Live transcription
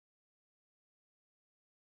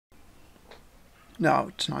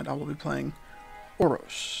Now, tonight I will be playing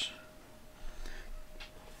Oros.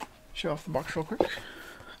 Show off the box real quick.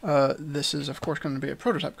 This is, of course, going to be a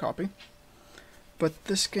prototype copy. But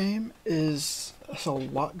this game is a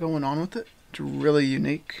lot going on with it. It's really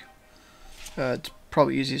unique. It's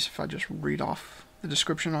probably easiest if I just read off the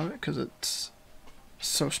description of it because it's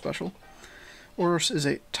so special. Oros is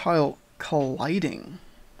a tile colliding,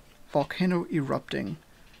 volcano erupting,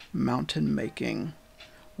 mountain making,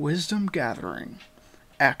 wisdom gathering,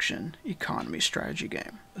 action economy strategy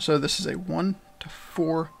game. So this is a 1 to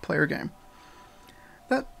 4 player game.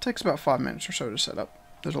 That takes about 5 minutes or so to set up.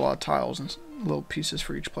 There's a lot of tiles and little pieces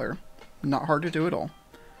for each player. Not hard to do at all.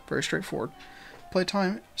 Very straightforward.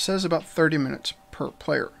 Playtime says about 30 minutes per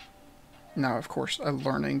player. Now, of course, a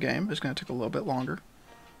learning game is going to take a little bit longer.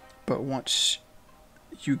 But once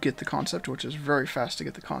you get the concept, which is very fast to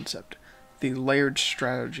get the concept, the layered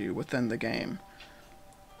strategy within the game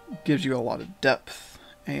gives you a lot of depth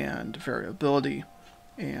and variability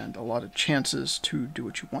and a lot of chances to do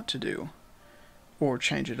what you want to do or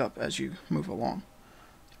change it up as you move along.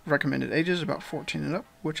 Recommended ages about 14 and up,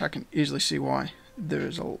 which I can easily see why.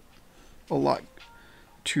 There's a lot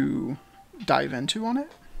to dive into on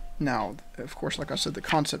it. Now, of course, like I said, the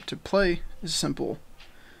concept to play is simple,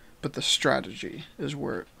 but the strategy is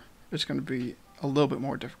where it's going to be a little bit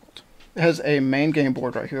more difficult. It has a main game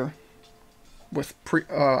board right here with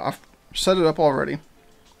I've set it up already.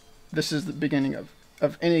 This is the beginning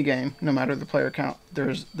of any game, no matter the player count.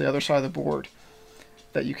 There's the other side of the board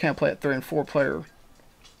that you can't play at 3 and 4 player.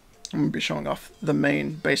 I'm going to be showing off the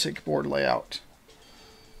main basic board layout.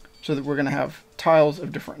 So that we're going to have tiles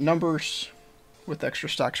of different numbers with extra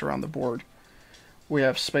stacks around the board. We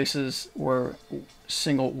have spaces where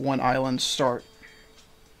single one islands start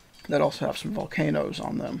that also have some volcanoes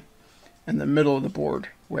on them. In the middle of the board,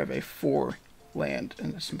 we have a 4 land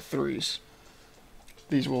and some 3s.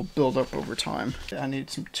 These will build up over time. I need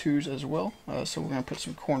some 2s as well, so we're going to put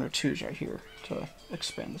some corner 2s right here to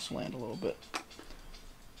expand this land a little bit.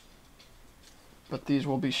 But these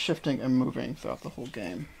will be shifting and moving throughout the whole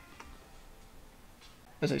game.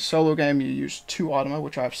 As a solo game, you use 2 automa,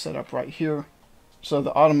 which I've set up right here. So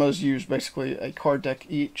the automas use basically a card deck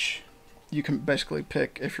each. You can basically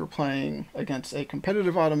pick if you're playing against a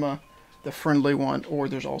competitive automa, the friendly one, or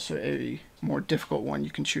there's also a more difficult one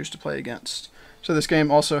you can choose to play against. So this game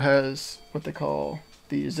also has what they call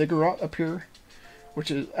the ziggurat up here,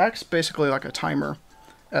 which acts basically like a timer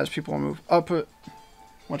as people move up it.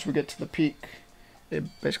 Once we get to the peak, it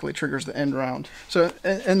basically triggers the end round. So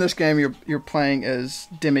in this game, you're playing as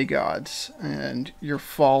demigods, and your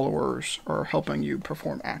followers are helping you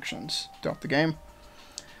perform actions throughout the game.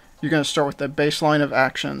 You're going to start with the baseline of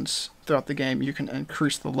actions. Throughout the game, you can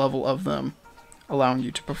increase the level of them, allowing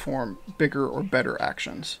you to perform bigger or better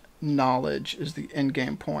actions. Knowledge is the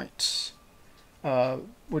end-game points,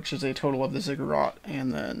 which is a total of the ziggurat,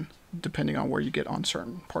 and then depending on where you get on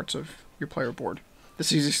certain parts of your player board.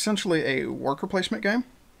 This is essentially a worker placement game,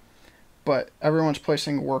 but everyone's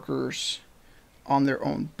placing workers on their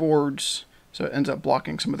own boards, so it ends up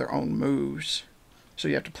blocking some of their own moves. So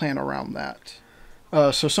you have to plan around that.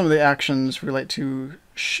 So some of the actions relate to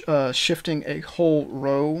shifting a whole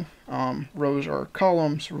row. Rows are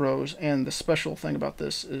columns, rows, and the special thing about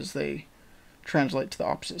this is they translate to the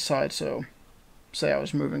opposite side. So say I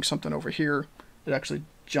was moving something over here, it actually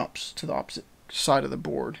jumps to the opposite side of the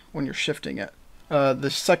board when you're shifting it. The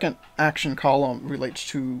second action column relates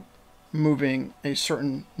to moving a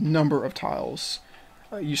certain number of tiles.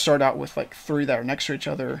 You start out with like 3 that are next to each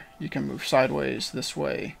other. You can move sideways this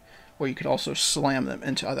way, or you could also slam them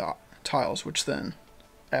into other tiles, which then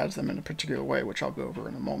adds them in a particular way, which I'll go over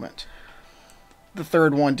in a moment. The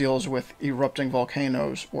third one deals with erupting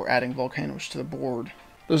volcanoes or adding volcanoes to the board.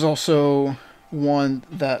 There's also one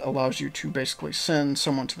that allows you to basically send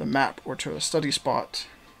someone to the map or to a study spot,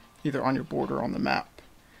 either on your board or on the map.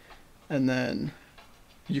 And then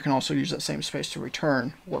you can also use that same space to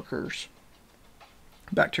return workers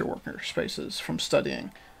back to your worker spaces from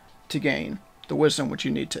studying to gain the wisdom which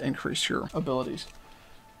you need to increase your abilities.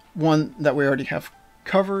 One that we already have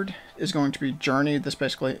covered is going to be Journey. This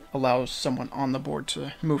basically allows someone on the board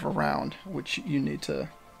to move around, which you need to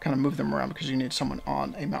kind of move them around because you need someone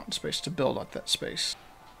on a mountain space to build up that space.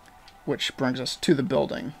 Which brings us to the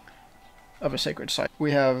building of a sacred site.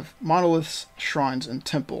 We have monoliths, shrines, and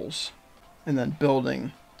temples, and then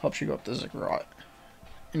building helps you go up the ziggurat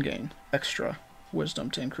and gain extra wisdom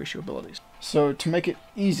to increase your abilities. So to make it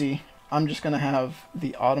easy, I'm just going to have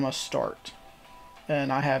the automa start,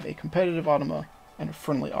 and I have a competitive automa and a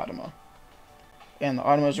friendly automa. And the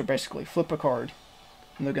automas are basically flip a card,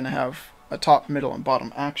 and they're going to have a top, middle, and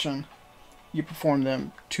bottom action, you perform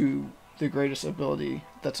them to the greatest ability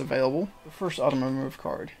that's available. The first automa move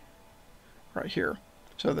card, right here.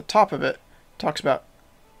 So the top of it talks about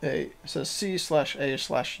it says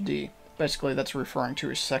C/A/D. Basically, that's referring to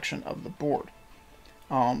a section of the board.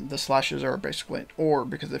 The slashes are basically an or,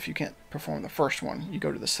 because if you can't perform the first one, you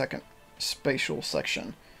go to the second spatial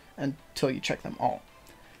section until you check them all.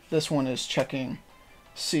 This one is checking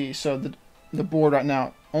C, so the board right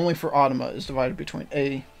now, only for automa, is divided between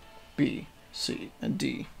A, B, C, and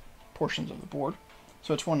D portions of the board.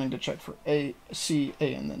 So it's wanting to check for A, C,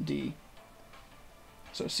 A, and then D.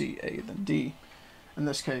 So C, A, then D. In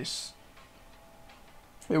this case,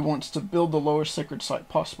 it wants to build the lowest sacred site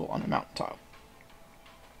possible on a mountain tile.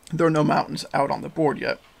 There are no mountains out on the board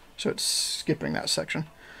yet, so it's skipping that section.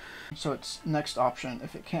 So its next option,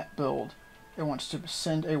 if it can't build, it wants to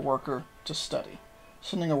send a worker to study.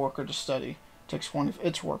 Sending a worker to study takes one of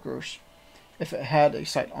its workers. If it had a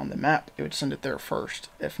site on the map, it would send it there first.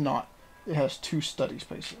 If not, it has 2 study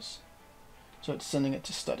spaces. So it's sending it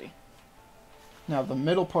to study. Now the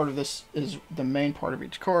middle part of this is the main part of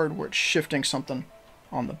each card, where it's shifting something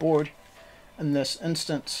on the board. In this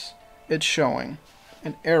instance, it's showing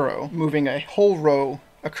an arrow moving a whole row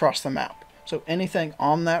across the map. So anything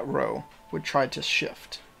on that row would try to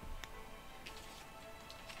shift.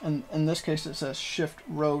 And in this case, it says shift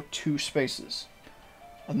row 2 spaces.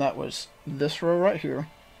 And that was this row right here.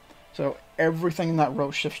 So everything in that row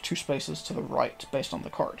shifts 2 spaces to the right based on the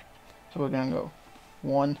card. So we're going to go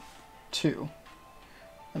 1, 2,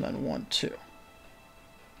 and then 1, 2.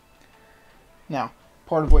 Now,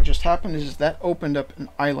 part of what just happened is that opened up an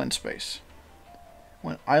island space.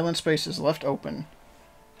 When island space is left open,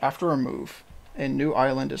 after a move, a new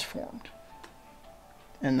island is formed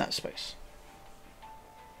in that space.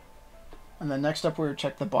 And then next up, we would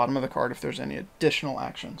check the bottom of the card if there's any additional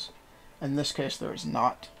actions. In this case, there is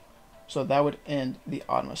not. So that would end the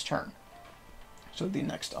automa's turn. So the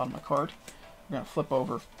next automa card, we're going to flip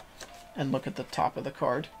over and look at the top of the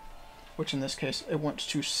card, which in this case, it wants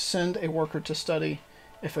to send a worker to study.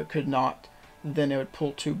 If it could not, then it would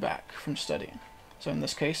pull 2 back from studying. So in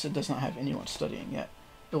this case, it does not have anyone studying yet.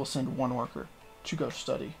 It will send 1 worker to go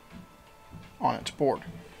study on its board.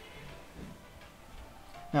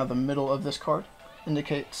 Now the middle of this card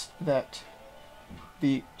indicates that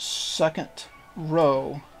the second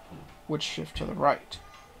row would shift to the right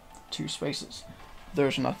 2 spaces.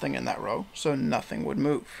 There's nothing in that row, so nothing would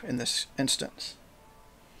move in this instance.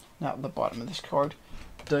 Now the bottom of this card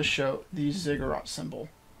does show the ziggurat symbol.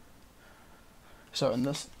 So in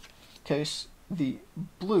this case, the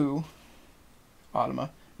blue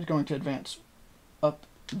automa is going to advance up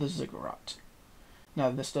the ziggurat. Now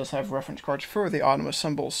this does have reference cards for the automa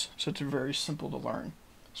symbols, so it's very simple to learn,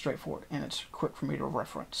 straightforward, and it's quick for me to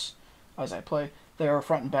reference as I play. They are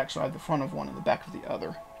front and back, so I have the front of one and the back of the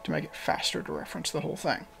other to make it faster to reference the whole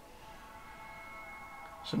thing.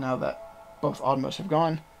 So now that both automas have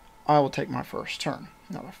gone, I will take my first turn.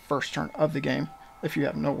 Now the first turn of the game, if you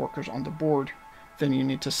have no workers on the board, then you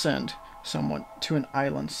need to send someone to an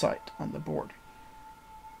island site on the board.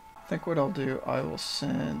 I think what I'll do, I will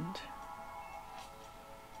send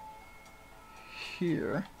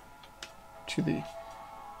here to the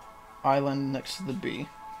island next to the B.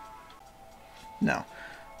 Now,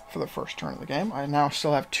 for the first turn of the game, I now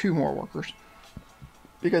still have 2 more workers,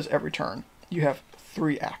 because every turn you have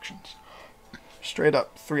 3 actions. Straight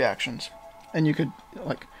up 3 actions. And you could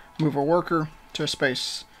like move a worker to a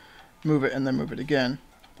space, move it, and then move it again.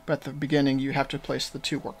 But at the beginning, you have to place the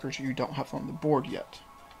 2 workers you don't have on the board yet.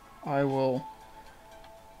 I will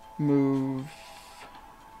move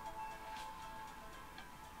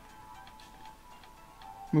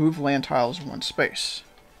land tiles 1 space.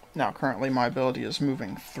 Now currently my ability is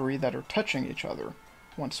moving 3 that are touching each other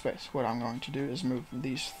 1 space. What I'm going to do is move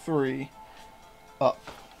these 3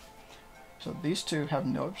 up. So these 2 have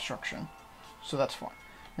no obstruction, so that's fine.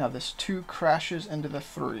 Now this 2 crashes into the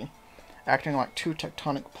 3, acting like 2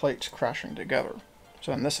 tectonic plates crashing together.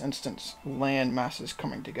 So in this instance, land masses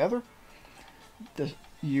coming together.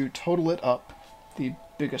 You total it up. The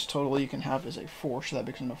biggest total you can have is a 4, so that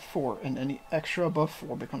becomes a 4, and any extra above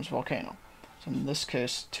 4 becomes volcano. So in this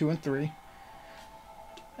case, 2 and 3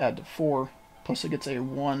 add to 4, plus it gets a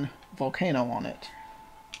 1 volcano on it.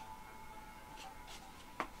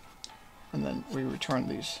 And then we return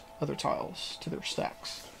these other tiles to their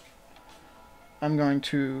stacks. I'm going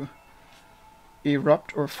to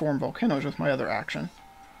erupt or form volcanoes with my other action.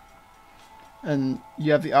 And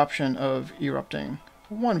you have the option of erupting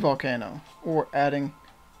 1 volcano or adding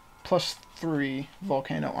 +3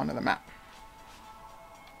 volcano onto the map.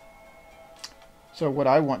 So what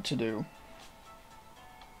I want to do,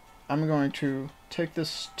 I'm going to take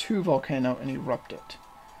this to volcano and erupt it.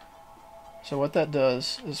 So what that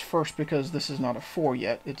does is, first, because this is not a 4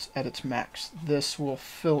 yet, it's at its max, this will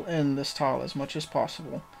fill in this tile as much as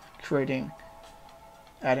possible, adding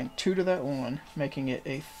 2 to that 1, making it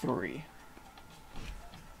a 3.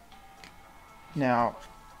 Now,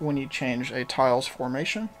 when you change a tile's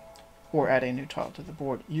formation, or add a new tile to the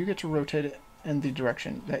board, you get to rotate it in the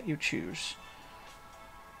direction that you choose.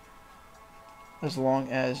 As long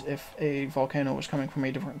as if a volcano was coming from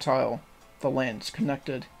a different tile, the land's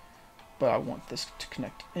connected, but I want this to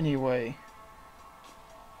connect anyway,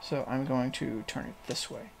 so I'm going to turn it this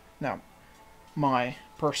way. Now, my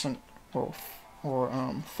person or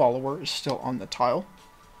follower is still on the tile.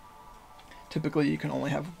 Typically, you can only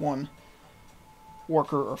have one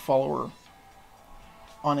worker or follower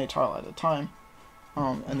on a tile at a time,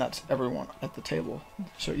 and that's everyone at the table.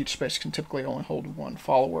 So each space can typically only hold one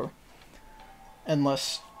follower,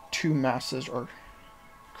 unless 2 masses are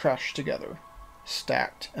crashed together,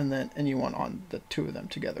 stacked, and then anyone on the 2 of them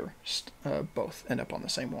together both end up on the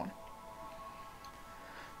same one.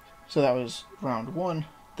 So that was round 1.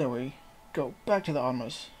 Then we go back to the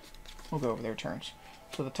automas. We'll go over their turns.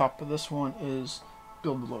 So the top of this one is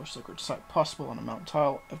build the lowest sacred site possible on a mountain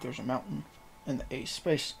tile. If there's a mountain in the A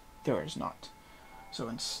space, there is not. So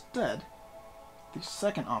instead, the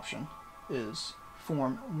second option is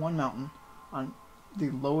form one mountain on the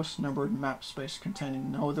lowest numbered map space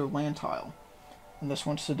containing no other land tile. And this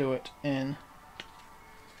wants to do it in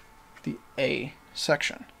the A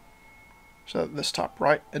section. So this top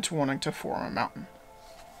right, it's wanting to form a mountain.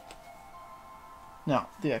 Now,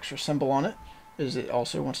 the extra symbol on it is it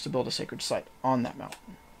also wants to build a sacred site on that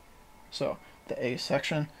mountain. So the A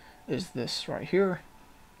section is this right here.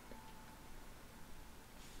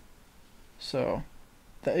 So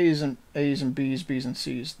the A's and B's, B's and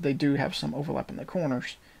C's, they do have some overlap in the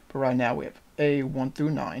corners, but right now we have A 1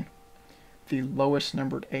 through 9. The lowest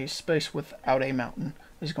numbered A space without a mountain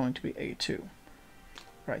is going to be A2,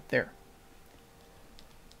 right there.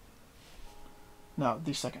 Now,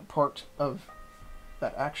 the second part of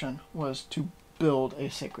that action was to build a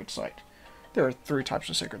sacred site. There are 3 types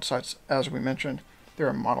of sacred sites, as we mentioned. There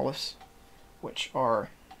are monoliths, which are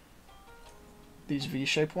these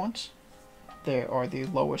V-shaped ones. They are the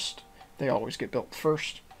lowest. They always get built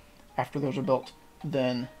first. After those are built,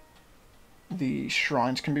 then the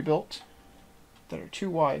shrines can be built that are too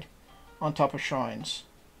wide. On top of shrines,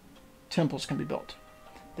 temples can be built.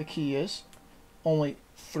 The key is only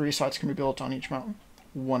 3 sites can be built on each mountain,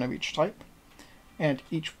 1 of each type, and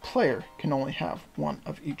each player can only have 1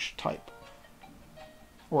 of each type,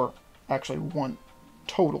 or actually 1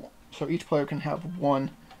 total. So each player can have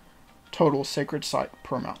 1 total sacred site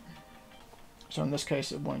per mountain. So in this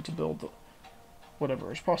case, it's going to build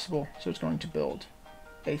whatever is possible. So it's going to build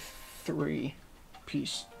a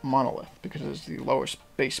 3-piece monolith because it is the lowest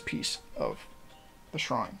base piece of the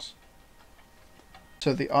shrines.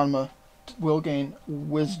 So the automa will gain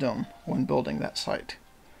wisdom when building that site.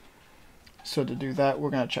 So to do that, we're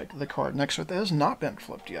going to check the card next to it that has not been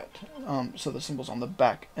flipped yet. So the symbols on the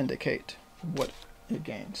back indicate what it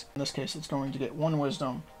gains. In this case, it's going to get 1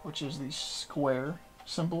 wisdom, which is the square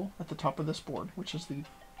symbol at the top of this board, which is the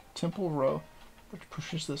temple row, which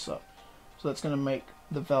pushes this up. So that's going to make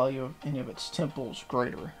the value of any of its temples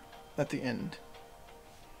greater at the end,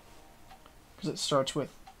 because it starts with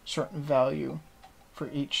a certain value for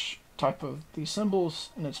each type of these symbols,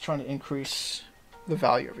 and it's trying to increase the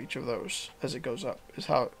value of each of those as it goes up, is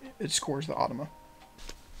how it scores the automa.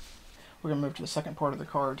 We're going to move to the second part of the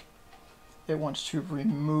card. It wants to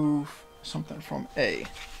remove something from A.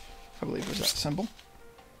 I believe it was that symbol.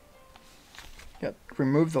 Yep.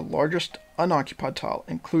 Remove the largest unoccupied tile,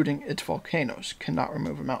 including its volcanoes. Cannot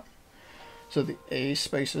remove a mountain. So the A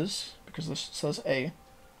spaces, because this says A,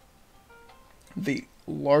 the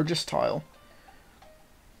largest tile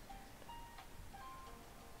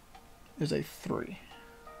is a 3.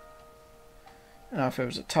 Now if it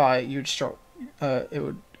was a tie, you'd start, it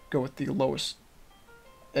would go with the lowest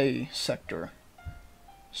A sector,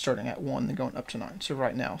 starting at 1, then going up to 9. So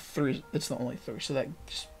right now, 3, it's the only 3, so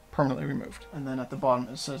that's permanently removed. And then at the bottom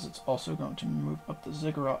it says it's also going to move up the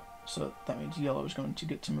ziggurat, so that means yellow is going to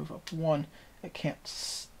get to move up 1. It can't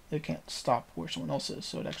stop where someone else is,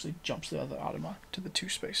 so it actually jumps the other automa to the 2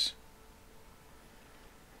 space.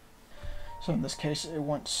 So in this case, it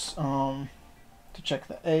wants to check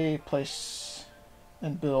the A, place,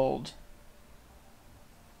 and build.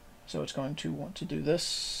 So it's going to want to do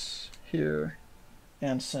this here,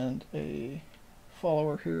 and send a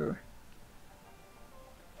follower here,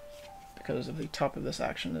 because of the top of this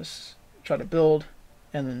action is try to build,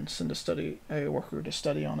 and then send a worker to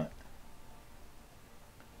study on it.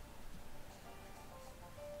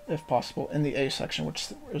 if possible, in the A section,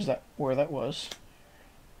 which is where that was.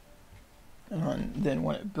 And then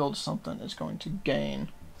when it builds something, it's going to gain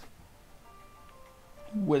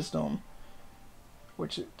wisdom,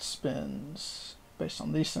 which it spends based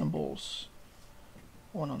on these symbols.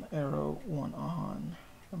 One on the arrow, one on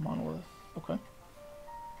the monolith. Okay.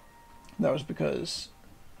 That was because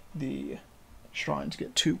the shrines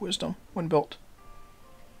get 2 wisdom when built.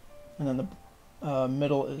 And then the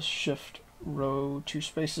middle is shift row 2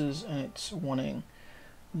 spaces, and it's wanting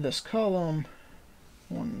this column.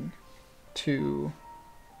 1, 2.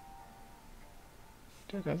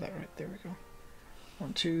 Did I got that right? There we go.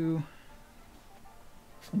 1, 2.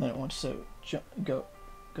 And then it wants to go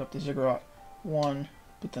up the ziggurat 1,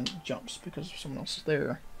 but then it jumps because someone else is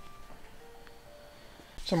there.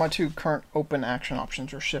 So my 2 current open action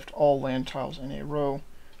options are shift all land tiles in a row,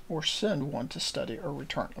 or send 1 to study, or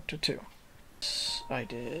return up to 2. I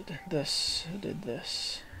did this, I did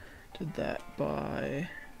this, did that by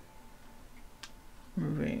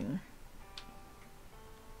moving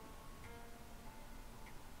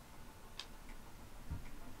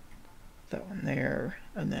that one there,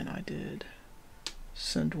 and then I did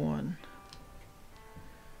send 1,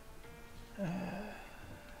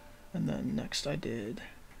 and then next I did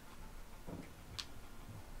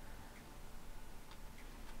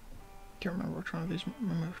can't remember which one of these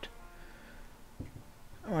removed.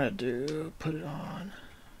 I'm gonna do put it on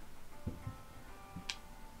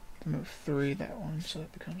move 3, that one, so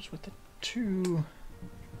that becomes with the 2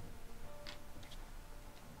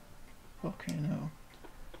 volcano.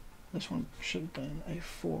 This one should have been a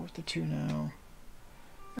 4 with the 2 now.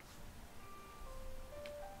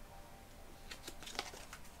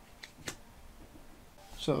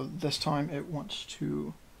 So this time it wants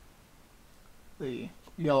to, the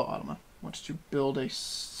yellow automa wants to build a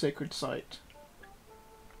sacred site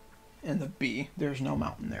in the B. There's no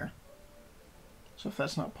mountain there. So if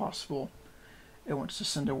that's not possible, it wants to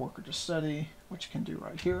send a worker to study, which it can do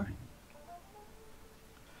right here.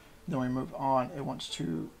 Then we move on, it wants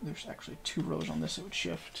to, there's actually 2 rows on this, it would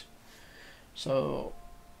shift. So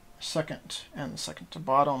second and the second to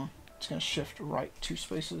bottom, it's going to shift right 2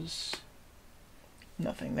 spaces.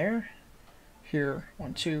 Nothing there. Here,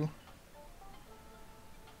 1, 2.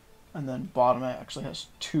 And then bottom it actually has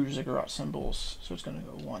 2 ziggurat symbols, so it's going to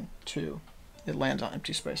go 1, 2. It lands on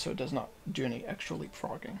empty space, so it does not do any extra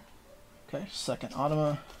leapfrogging. Okay, second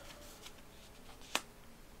automa.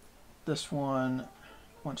 This one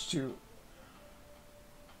wants to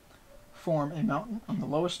form a mountain on the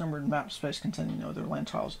lowest numbered map space containing no other land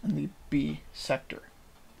tiles in the B sector,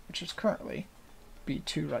 which is currently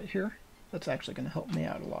B2 right here. That's actually going to help me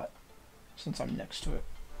out a lot since I'm next to it.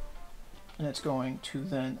 And it's going to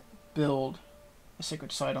then build a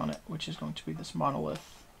sacred site on it, which is going to be this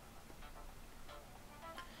monolith.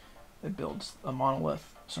 It builds a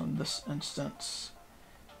monolith, so in this instance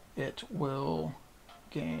it will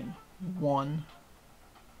gain 1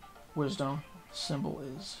 wisdom. Symbol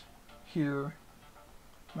is here,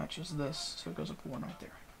 matches this, so it goes up 1 right there.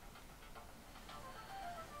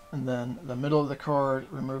 And then the middle of the card,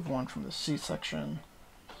 remove 1 from the C section,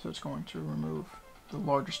 so it's going to remove the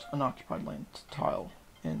largest unoccupied land tile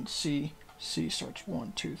in C. C starts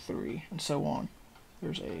 1, 2, 3, and so on.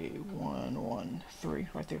 There's a 1, 1, 3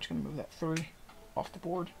 right there. It's going to move that 3 off the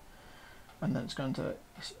board, and then it's going to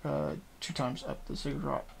 2 times up the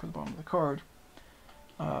ziggurat for the bottom of the card.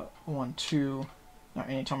 1, 2. Now,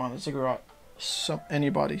 anytime on the ziggurat,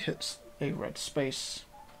 anybody hits a red space,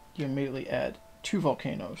 you immediately add 2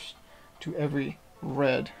 volcanoes to every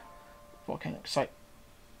red volcanic site.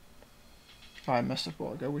 I messed up a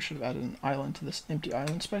while ago. We should have added an island to this empty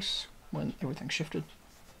island space when everything shifted.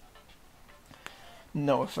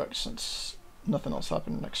 No effect since nothing else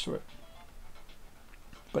happened next to it.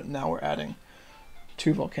 But now we're adding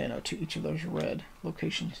 2 volcano to each of those red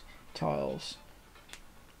locations tiles.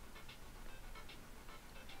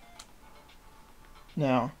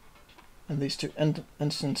 Now, in these 2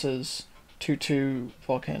 instances, 2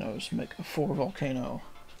 volcanoes make a 4 volcano,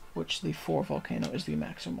 which the 4 volcano is the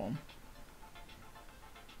maximum.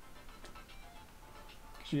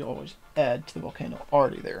 So you always add to the volcano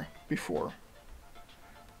already there before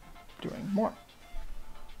doing more.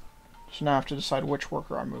 So now I have to decide which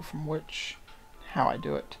worker I move from which, how I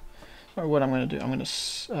do it. So what I'm going to do, I'm going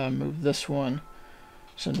to move this one,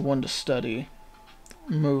 send 1 to study,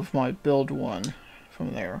 move my build 1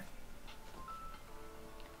 from there.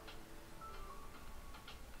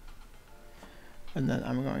 And then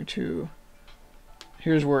I'm going to,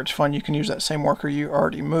 here's where it's fun, you can use that same worker you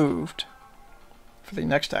already moved for the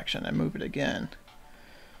next action and move it again.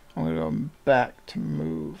 I'm going to go back to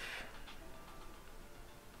move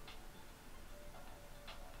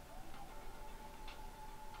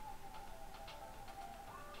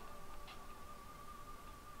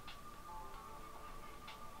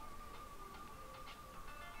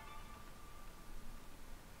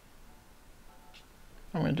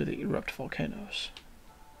I'm going to do the erupt volcanoes.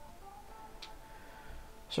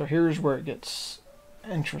 So here's where it gets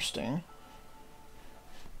interesting.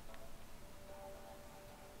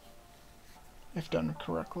 If done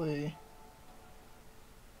correctly.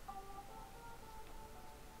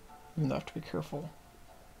 Even though I have to be careful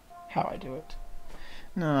how I do it.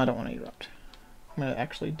 No, I don't want to erupt. I'm going to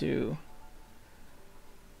actually do,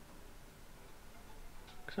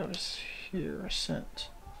 because I was here, ascent.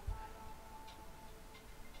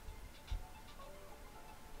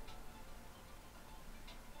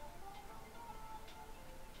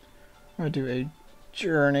 I'm going to do a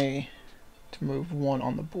journey to move 1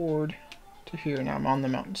 on the board to here. Now I'm on the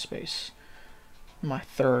mountain space. My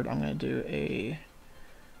third, I'm going to do a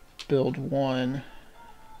build 1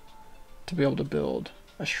 to be able to build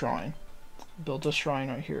a shrine. Build a shrine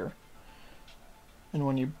right here. And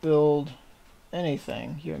when you build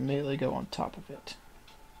anything, you immediately go on top of it.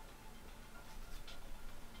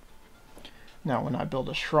 Now when I build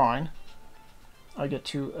a shrine, I get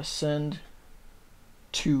to ascend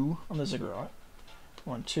 2 on the ziggurat.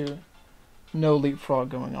 1, 2. No leapfrog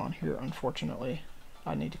going on here, unfortunately.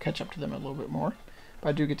 I need to catch up to them a little bit more. But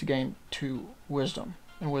I do get to gain 2 wisdom.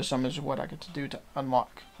 And wisdom is what I get to do to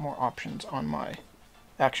unlock more options on my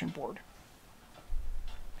action board.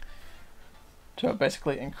 So it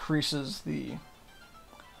basically increases the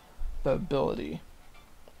ability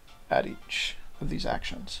at each of these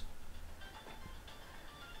actions.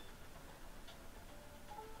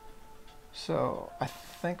 So I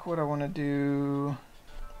think what I want to do,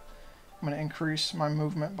 I'm going to increase my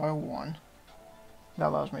movement by 1. That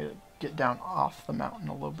allows me to get down off the mountain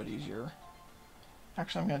a little bit easier.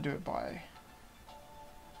 Actually, I'm going to do it by,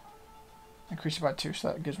 increase it by 2, so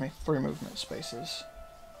that gives me 3 movement spaces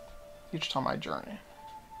each time I journey.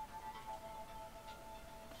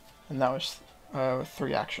 And that was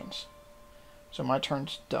 3 actions. So my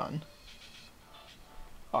turn's done.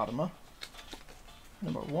 Automa.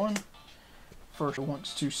 Number 1. First it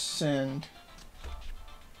wants to send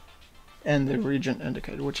and the region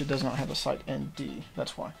indicated, which it does not have a site ND.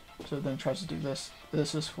 That's why. So then it tries to do this.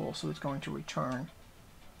 This is full, so it's going to return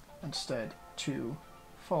instead 2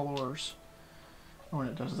 followers. And when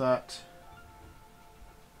it does that,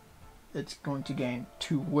 it's going to gain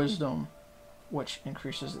 2 wisdom, which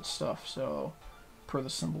increases its stuff. So per the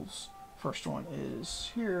symbols, first one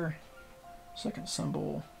is here, second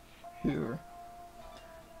symbol here.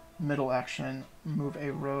 Middle action, move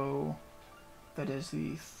a row that is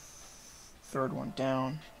the third one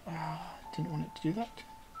down. Didn't want it to do that.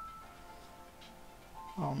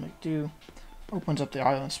 I'll make do. Opens up the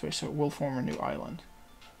island space, so it will form a new island.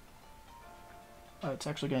 It's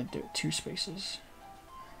actually going to do it 2 spaces.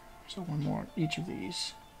 So 1 more on each of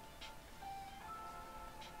these.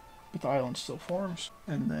 But the island still forms.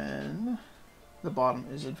 And then the bottom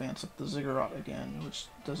is advance up the ziggurat again, which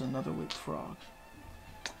does another leapfrog.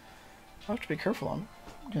 I have to be careful, I'm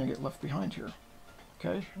going to get left behind here.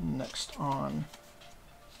 Okay, next on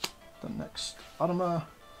the next automa,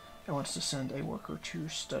 it wants to send a worker to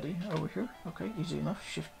study over here. Okay, easy enough.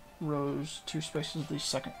 Shift rows 2 spaces of the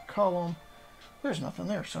second column. There's nothing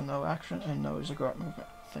there, so no action and no ziggurat movement.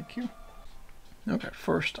 Thank you. Okay,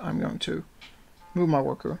 first I'm going to move my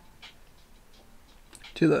worker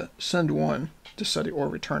to the send 1 to study or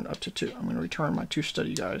return up to 2. I'm going to return my 2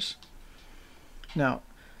 study guys. Now,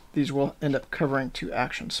 these will end up covering 2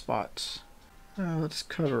 action spots. Let's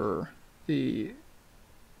cover the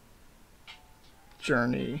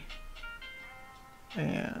journey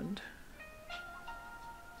and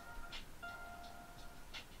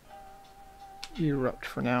erupt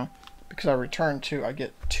for now. Because I return 2, I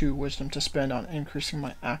get 2 wisdom to spend on increasing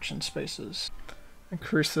my action spaces.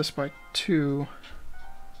 Increase this by 2,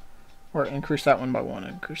 or increase that one by 1,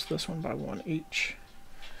 increase this one by 1 each.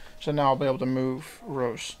 So now I'll be able to move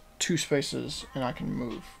rows 2 spaces, and I can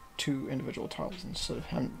move 2 individual tiles instead of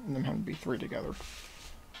them having to be 3 together.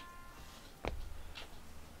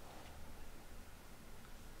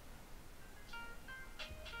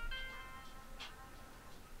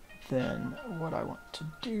 Then what I want to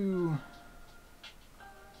do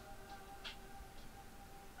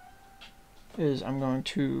is I'm going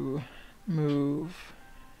to move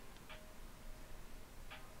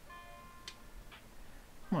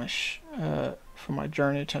my from my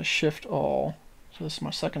journey to shift all. So this is my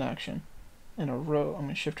second action. In a row, I'm going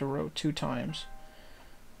to shift a row 2 times.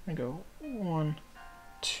 And go 1,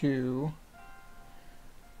 2,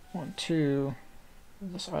 1, 2.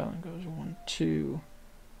 This island goes 1, 2.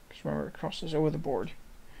 Because remember, it crosses over the board.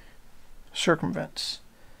 Circumvents.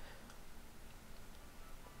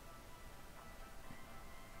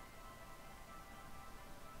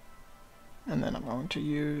 And And then I'm going to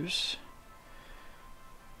use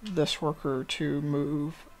this worker to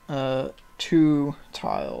move 2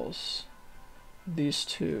 tiles. These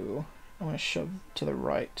two I'm going to shove to the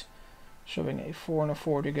right, shoving a 4 and a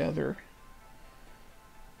 4 together.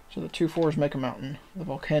 So the 2 4s make a mountain. The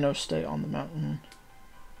volcanoes stay on the mountain.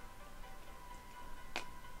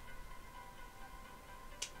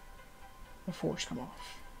 The 4s come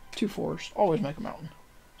off. 2 4s always make a mountain.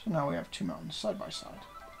 So now we have 2 mountains side by side.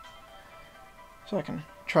 So I can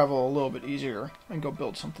travel a little bit easier and go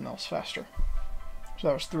build something else faster. So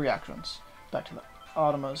that was 3 actions. Back to the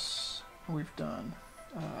automas. We've done,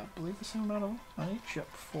 I believe, the same amount on each. Yep,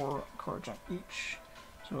 4 cards on each.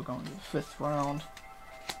 So we'll go into the 5th round.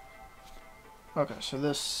 Okay, so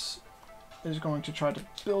this is going to try to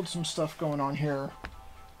build some stuff going on here.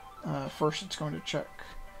 First, it's going to check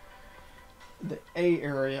the A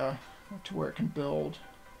area to where it can build.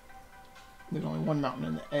 There's only 1 mountain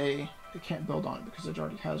in the A. It can't build on it because it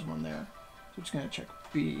already has one there. So it's going to check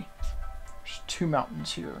B. There's 2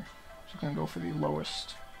 mountains here. So it's going to go for the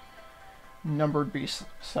lowest numbered B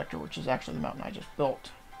sector, which is actually the mountain I just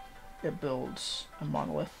built. It builds a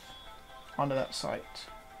monolith onto that site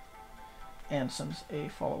and sends a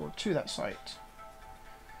follower to that site.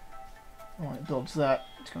 And when it builds that,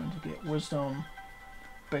 it's going to get wisdom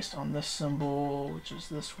based on this symbol, which is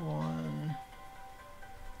this one.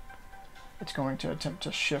 It's going to attempt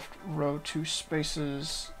to shift row 2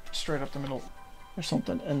 spaces straight up the middle. There's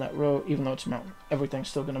something in that row, even though it's a mountain. Everything's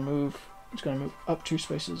still going to move. It's going to move up 2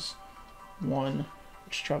 spaces. 1,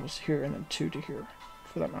 which travels here, and then 2 to here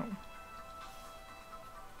for that mountain.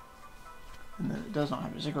 And then it does not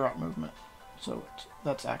have a ziggurat movement, so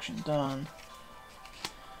that's action done.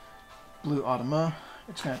 Blue automa.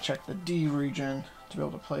 It's going to check the D region to be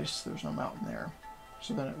able to place. There's no mountain there.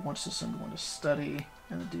 So then it wants to send one to study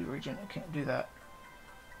in the D region. It can't do that.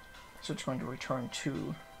 So it's going to return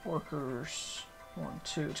 2 workers. 1,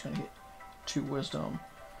 2. It's going to get 2 wisdom.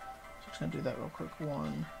 So it's going to do that real quick.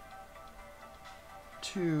 1,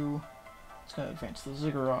 2. It's going to advance the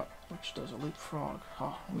ziggurat, which does a leapfrog.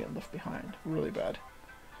 Oh, I'm getting left behind. Really bad.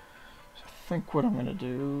 So I think what I'm going to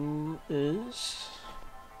do is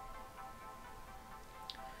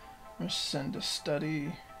I'm going to send to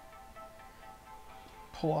study.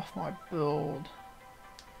 Pull off my build,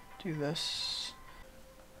 do this,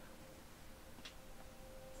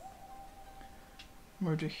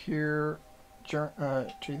 move to here,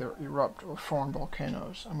 to either erupt or form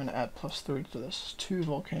volcanoes. I'm going to add +3 to this 2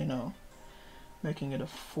 volcano, making it a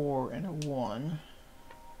 4 and a 1.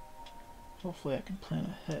 Hopefully I can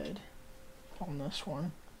plan ahead on this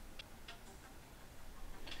one.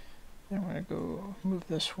 Then I'm going to go move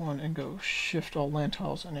this one and go shift all land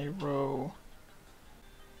tiles in a row.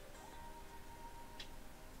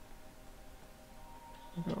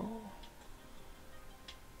 Go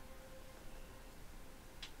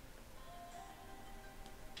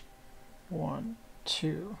 1,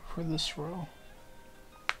 2 for this row.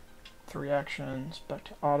 3 actions. Back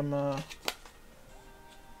to automa.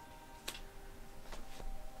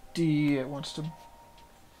 D, it wants to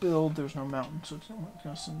build. There's no mountain, so it's going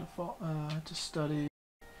to send to study.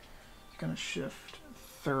 It's going to shift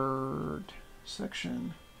 3rd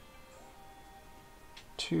section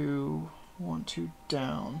 2, 1, 2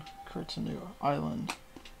 down, creates a new island.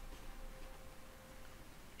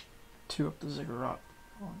 2 up the ziggurat.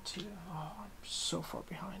 1, 2. Oh, I'm so far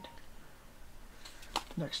behind.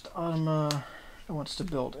 Next automa, it wants to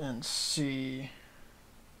build in C.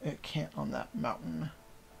 It can't on that mountain.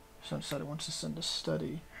 So instead it wants to send a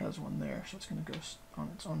study. Has one there, so it's going to go on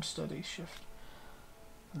its own study. Shift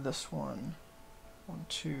this one. 1,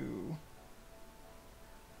 2.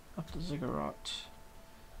 Up the ziggurat.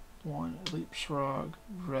 1 leapfrog,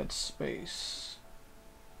 red space.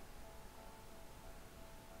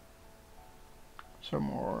 So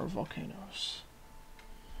more volcanoes.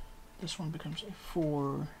 This one becomes a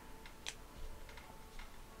 4.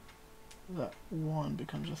 That 1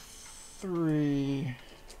 becomes a 3.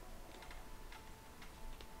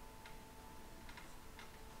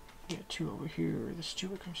 We got 2 over here. This 2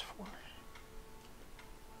 becomes 4.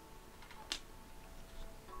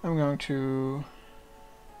 I'm going to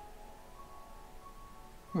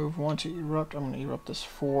move 1 to erupt. I'm going to erupt this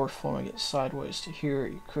 4, flowing it sideways to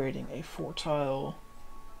here, creating a 4 tile.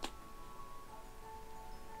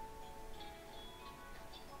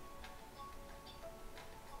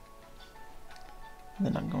 And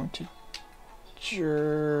then I'm going to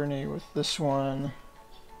journey with this one.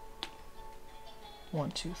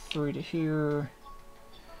 1, 2, 3 to here.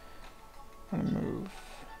 I'm going to move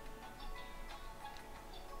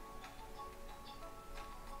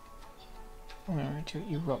I'm going to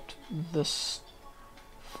erupt this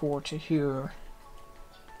 4 to here,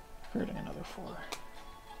 creating another 4.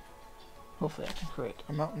 Hopefully I can create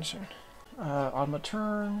a mountain soon. Automa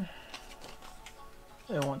turn.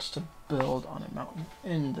 It wants to build on a mountain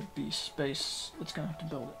in the B space. It's going to have to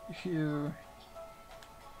build it here.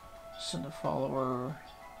 Send a follower.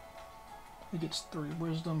 It gets 3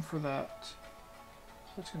 wisdom for that.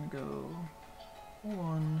 So it's going to go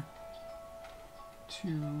 1,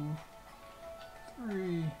 2,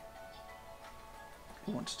 3.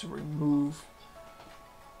 It wants to remove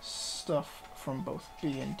stuff from both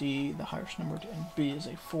B and D. The highest number in B is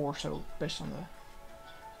a 4, so based on the,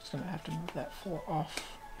 it's going to have to move that 4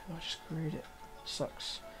 off. I'll just create it.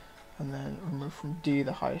 Sucks. And then remove from D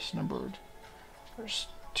the highest numbered. There's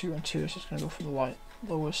 2 and 2, so it's going to go for the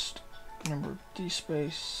lowest number D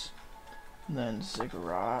space. And then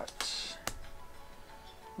Ziggurat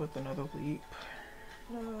with another leap.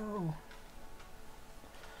 No.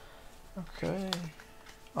 Okay.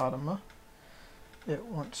 Automa. It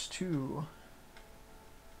wants to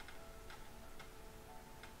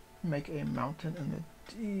make a mountain in the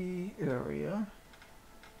D area.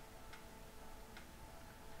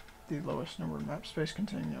 The lowest number of map space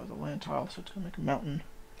containing the land tile, so it's going to make a mountain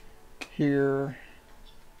here.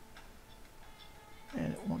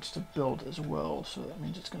 And it wants to build as well, so that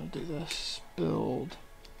means it's going to do this. Build.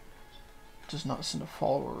 Does not send a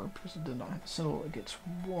follower because it did not have a symbol. It gets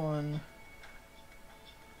 1.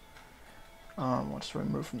 Wants to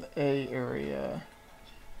remove from the A area.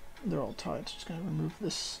 They're all tied, so it's going to remove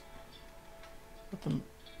this with the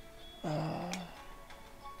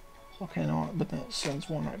volcano on it, but then it sends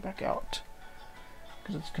 1 right back out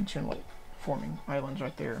because it's continually forming islands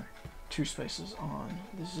right there. 2 spaces on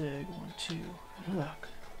the zig. 1, 2. Look.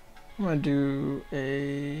 I'm going to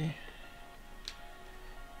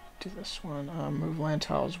do this one. Move land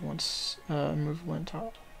tiles once. Move land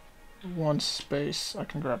tile 1 space. I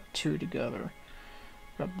can grab 2 together.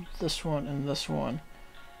 Grab this one and this one.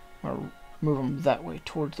 I'll move them that way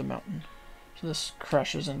towards the mountain. So this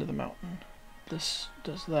crashes into the mountain. This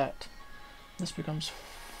does that. This becomes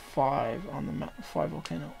 5 on the 5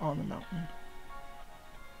 volcano on the mountain.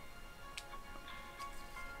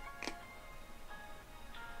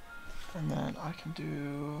 And then I can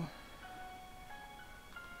do.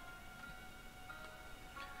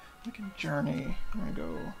 I can journey. I'm gonna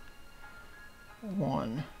go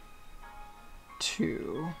 1,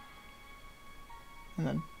 2, and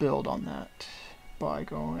then build on that by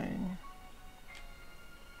building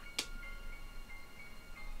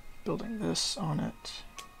this on it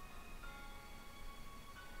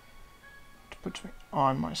to put me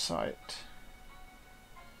on my site.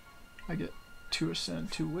 I get 2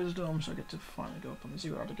 ascend, 2 wisdom, so I get to finally go up on the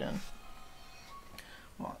ziggurat again.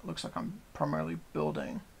 Well, it looks like I'm primarily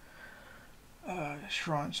building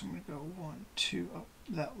shrine, so I'm going to go 1, 2 up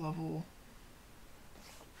that level.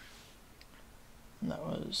 And that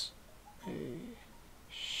was a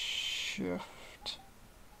shift.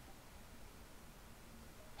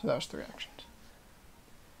 So that was 3 actions.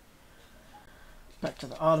 Back to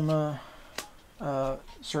the automa.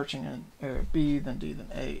 Searching in area B, then D,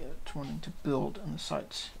 then A. It's wanting to build in the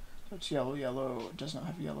sites. So it's yellow, yellow. It does not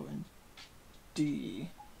have yellow in D.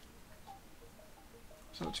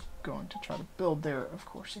 So it's going to try to build there. Of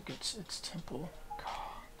course, it gets its temple. God.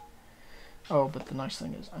 Oh, but the nice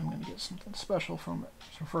thing is I'm going to get something special from it.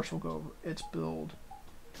 So first we'll go over its build.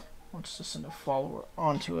 Wants to send a follower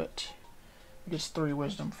onto it. It gets 3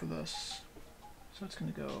 wisdom for this. So it's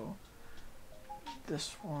going to go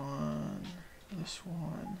this one,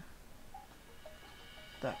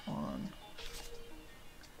 that one.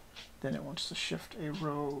 Then it wants to shift a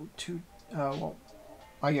row to, well,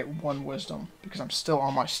 I get 1 wisdom because I'm still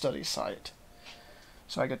on my study site.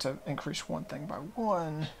 So I get to increase one thing by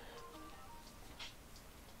 1.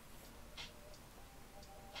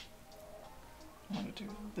 I'm going to do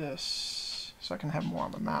this so I can have more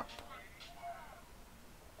on the map.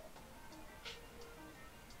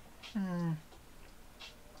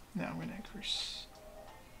 Now I'm going to increase.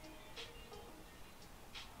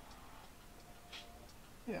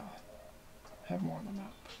 Yeah, have more on the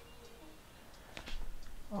map.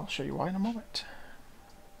 I'll show you why in a moment.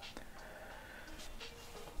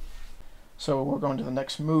 So we're going to the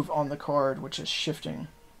next move on the card, which is shifting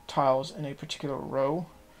tiles in a particular row,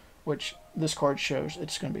 which this card shows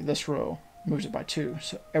it's going to be this row, moves it by 2.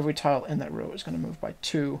 So every tile in that row is going to move by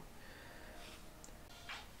 2.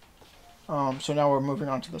 So now we're moving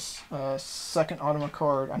on to this second automa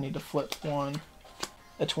card. I need to flip one.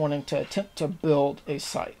 It's wanting to attempt to build a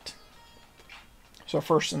site. So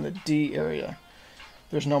first in the D area,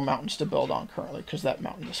 there's no mountains to build on currently because that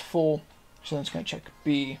mountain is full. So then it's going to check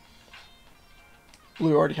B.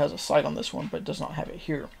 Blue already has a site on this one, but does not have it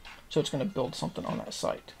here. So it's going to build something on that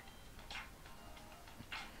site.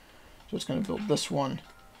 So it's going to build this one.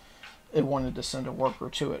 It wanted to send a worker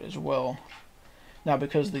to it as well. Now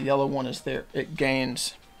because the yellow one is there, it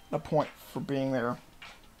gains a point for being there.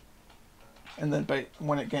 And then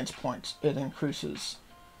when it gains points, it increases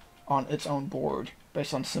on its own board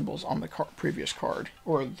based on symbols on the previous card,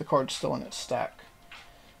 or the card still in its stack.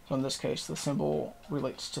 So in this case, the symbol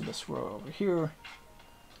relates to this row over here.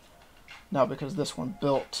 Now because this one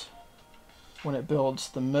built, when it builds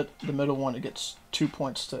the middle one, it gets 2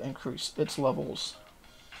 points to increase its levels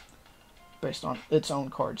based on its own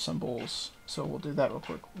card symbols. So we'll do that real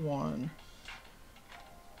quick. 1,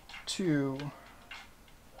 2.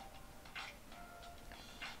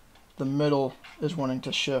 The middle is wanting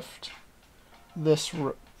to shift this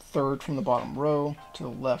third from the bottom row to the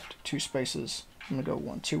left 2 spaces. I'm going to go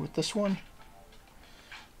 1, 2 with this one.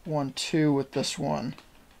 1, 2 with this one.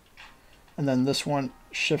 And then this one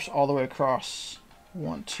shifts all the way across.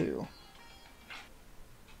 1, 2.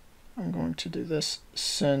 I'm going to do this.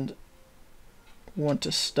 Send 1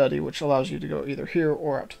 to study, which allows you to go either here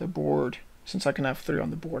or out to the board. Since I can have 3 on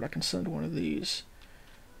the board, I can send one of these.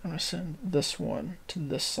 I'm going to send this one to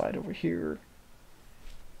this side over here.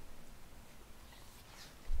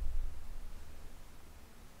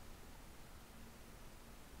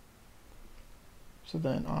 So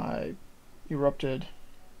then I erupted,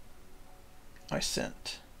 I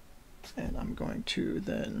sent, and I'm going to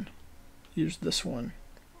then use this one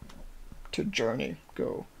to journey,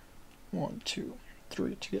 go 1, 2,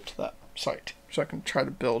 3 to get to that site, so I can try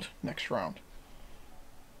to build next round.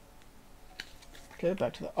 Okay,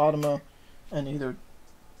 back to the automa, and either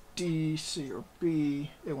D, C, or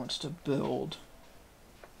B, it wants to build,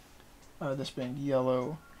 this being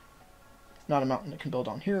yellow, not a mountain it can build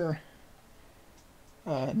on here,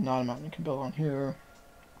 not a mountain it can build on here.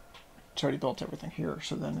 It's already built everything here,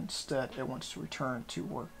 so then instead it wants to return to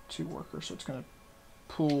worker, so it's going to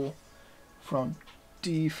pull from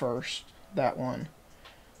D first, that one,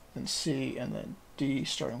 then C, and then D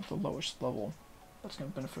starting with the lowest level. That's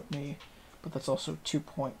going to benefit me, but that's also 2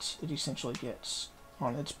 points it essentially gets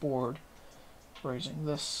on its board, raising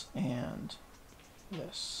this and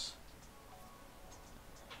this.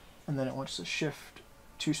 And then it wants to shift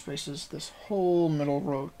 2 spaces, this whole middle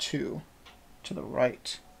row 2 to the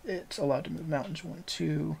right. It's allowed to move mountains 1,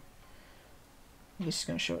 2. This is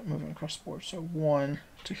going to show it moving across the board. So 1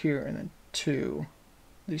 to here, and then 2.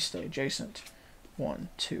 These stay adjacent. 1,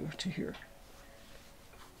 2 to here.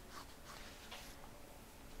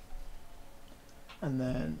 And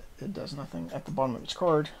then it does nothing at the bottom of its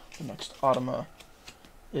card. The next automa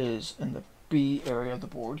is in the B area of the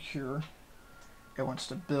board here. It wants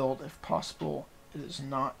to build if possible. It is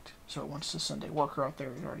not, so it wants to send a worker out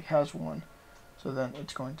there. It already has one. So then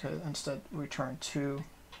it's going to instead return 2,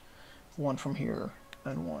 1 from here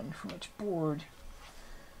and 1 from its board,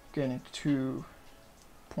 gaining 2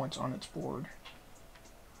 points on its board.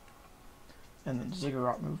 And then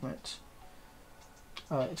ziggurat movement.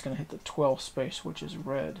 It's going to hit the 12 space, which is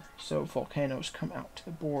red. So volcanoes come out to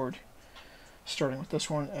the board. Starting with this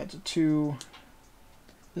one, adds a 2.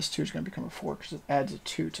 This 2 is going to become a 4 because it adds a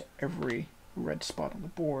 2 to every red spot on the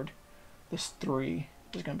board. This 3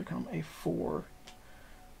 is going to become a 4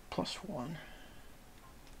 plus 1.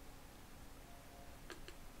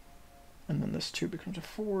 And then this 2 becomes a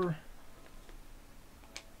 4.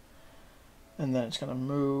 And then it's going to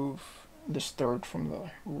move this third from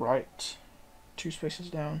the right 2 spaces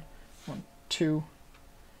down. 1, 2.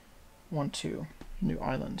 1, 2. New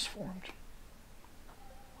islands formed.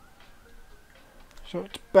 So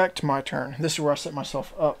it's back to my turn. This is where I set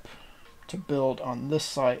myself up to build on this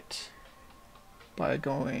site by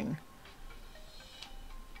going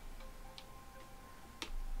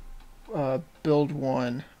build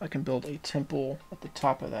 1. I can build a temple at the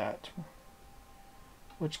top of that,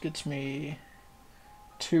 which gets me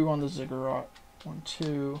 2 on the ziggurat. 1,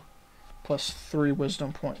 2, plus 3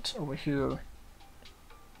 wisdom points over here,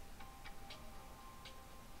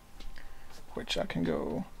 which I can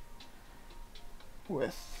go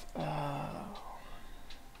with.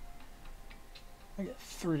 I get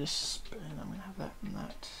 3 to spin. I'm going to have that and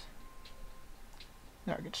that.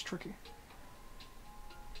 Now it gets tricky.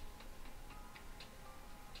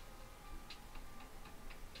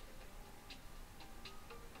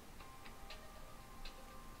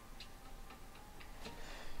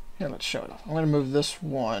 Here, let's show it off. I'm going to move this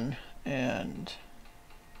 1 and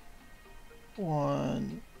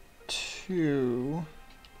 1, 2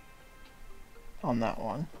 on that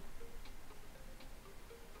one.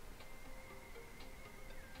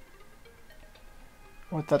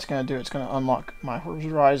 what that's going to do, it's going to unlock my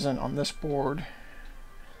horizon on this board,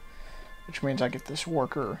 which means I get this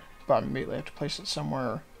worker, but I immediately have to place it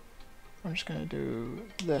somewhere. I'm just going to do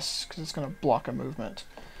this because it's going to block a movement.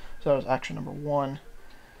 So that was action number 1.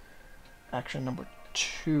 Action number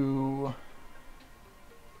 2.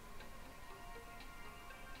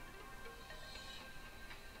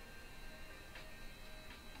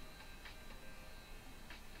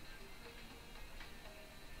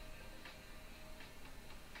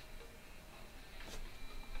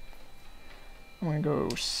 I'm going to go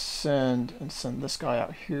send this guy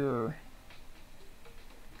out here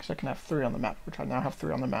because I can have 3 on the map, which I now have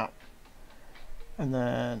 3 on the map. And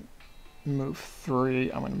then move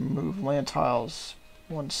 3. I'm going to move land tiles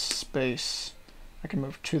 1 space. I can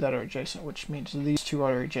move 2 that are adjacent, which means these 2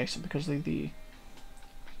 are adjacent because of the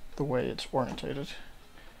way it's orientated.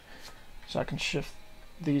 So I can shift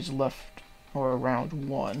these left or around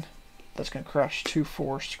 1. That's going to crash 2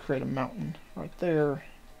 force to create a mountain right there,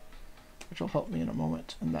 which will help me in a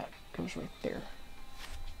moment, and that goes right there.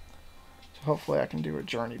 So hopefully I can do a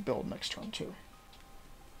journey build next turn too.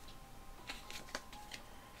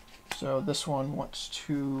 So this one wants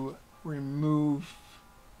to remove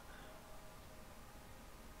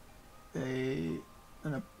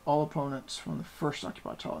all opponents from the first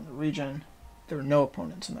occupied tile in the region. There are no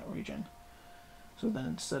opponents in that region. So then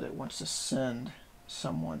instead it wants to send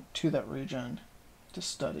someone to that region to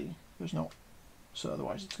study. There's no, so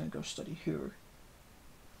otherwise it's going to go study here.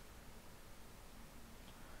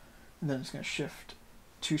 And then it's going to shift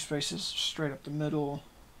 2 spaces straight up the middle.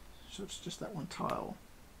 So it's just that 1 tile.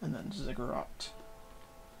 And then ziggurat.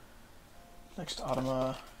 Next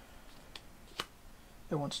automa.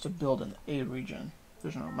 It wants to build in the A region.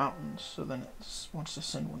 There's no mountains, so then it wants to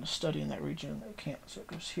send one to study in that region. It can't, so it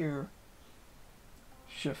goes here.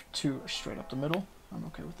 Shift 2 straight up the middle. I'm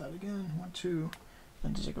okay with that again. 1, 2,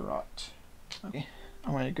 then ziggurat. Okay,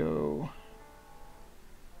 I'm going to go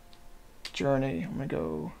journey. I'm going to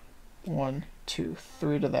go 1, 2,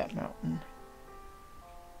 3 to that mountain.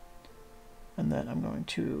 And then I'm going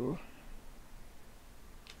to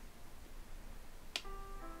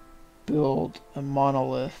build a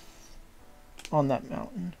monolith on that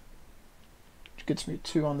mountain, which gets me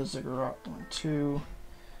 2 on the ziggurat. 1, 2,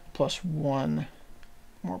 plus 1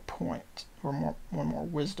 more point, or 1 more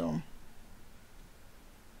wisdom.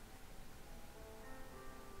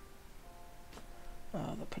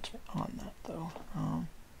 That puts me on that though.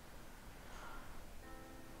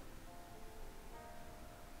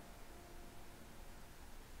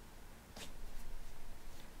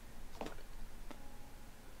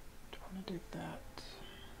 Do I want to do that?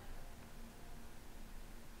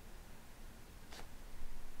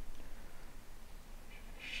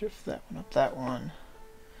 Shift that one up, that one.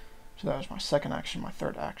 So that was my second action. My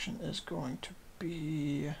third action is going to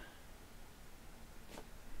be,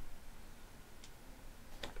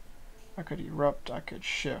 I could erupt, I could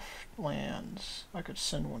shift lands, I could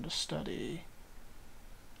send one to study,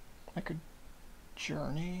 I could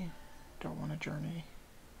journey, don't want to journey.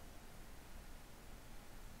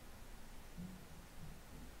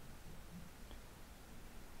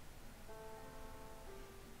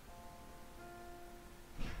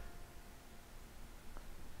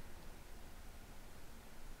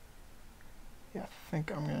 Yeah, I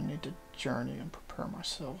think I'm going to need to journey and prepare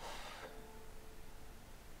myself.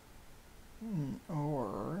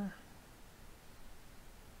 Or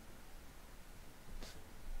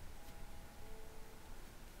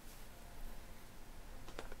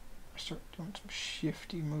I start doing some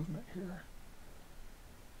shifty movement here.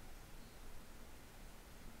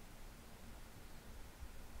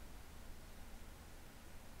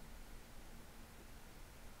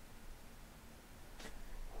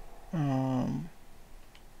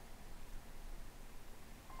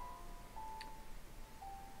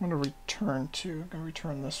 I'm going to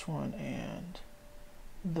return this one and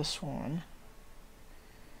this one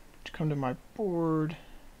to come to my board,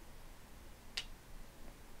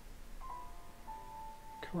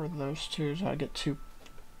 cover those 2, so I get 2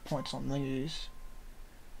 points on these.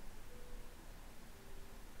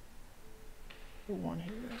 1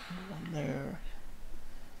 here, 1 there.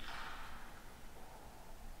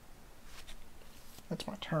 That's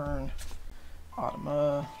my turn.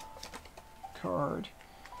 Automa card.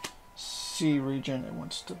 C region, it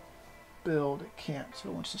wants to build, it can't, so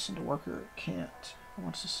it wants to send a worker, it can't. It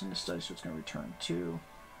wants to send a study, so it's going to return 2.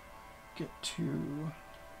 Get 2.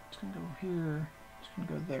 It's going to go here. It's going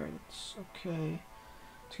to go there. That's okay.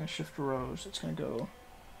 It's going to shift rows. It's going to go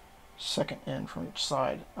second in from each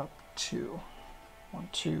side up 2. 1,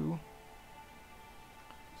 2.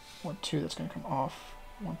 1, 2, that's going to come off.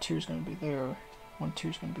 1, 2 is going to be there. 1, 2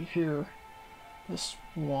 is going to be here. This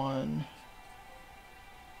one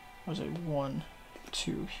was a 1,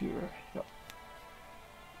 2 here. Yep.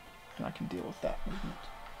 And I can deal with that movement.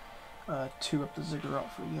 2 up the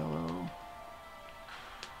ziggurat for yellow.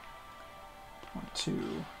 1,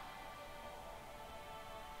 2.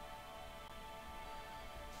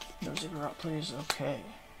 No ziggurat, please. Okay.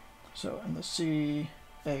 So in the C,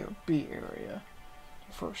 A, or B area,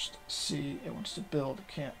 first C, it wants to build, it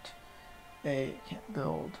can't. A, it can't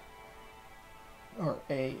build. Or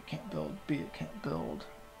A, it can't build. B, it can't build.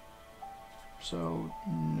 So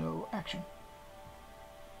no action.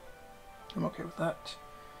 I'm okay with that.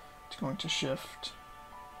 It's going to shift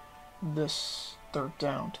this third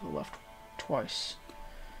down to the left twice.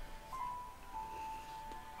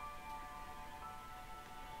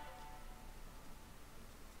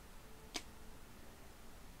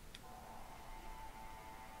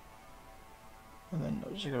 And then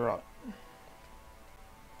no ziggurat.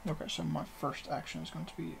 Okay, so my first action is going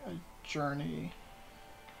to be a journey.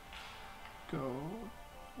 Go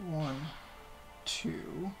 1,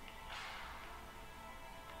 2.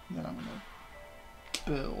 And then I'm going to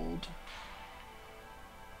build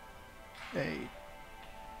a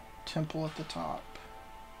temple at the top,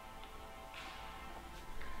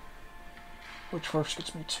 which first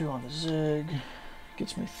gets me 2 on the zig,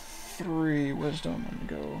 gets me 3 wisdom. I'm going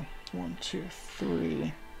to go 1, 2,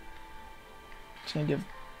 3. It's going to give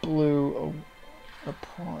blue a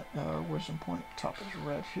point, wisdom point. Top is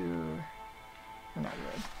red here. Or not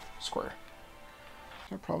red, square.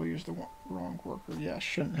 I probably used the wrong worker. Yeah, I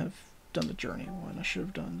shouldn't have done the journey one. I should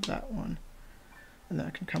have done that one. And then I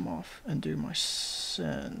can come off and do my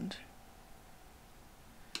send.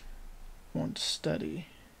 1 study.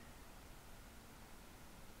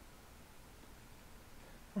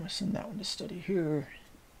 I'm going to send that one to study here.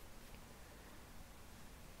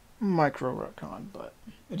 Micro retcon, but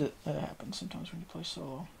it happens sometimes when you play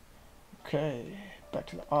solo. Okay, back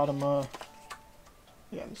to the automa.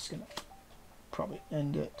 Yeah, this is going to probably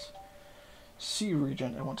end it. C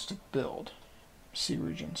region, it wants to build. C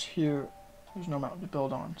region's here. There's no mountain to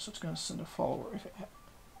build on, so it's going to send a follower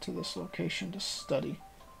to this location to study.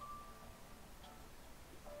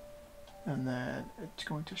 And then it's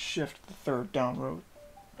going to shift the third down row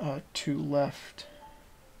to left.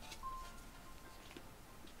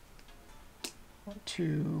 1,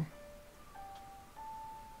 2.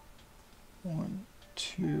 1,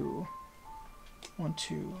 2. 1,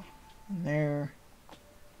 2. And there.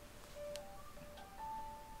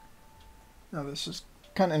 Now this is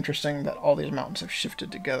kind of interesting that all these mountains have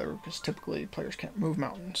shifted together, because typically players can't move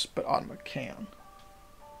mountains, but automa can.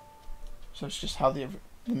 So it's just how the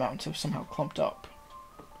mountains have somehow clumped up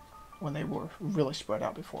when they were really spread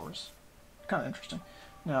out before. It's kind of interesting.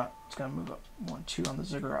 Now it's going to move up 1, 2 on the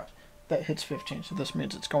ziggurat. That hits 15, so this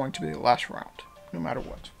means it's going to be the last round, no matter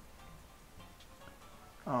what.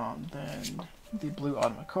 Then the blue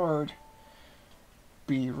automa card.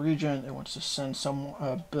 B region, it wants to send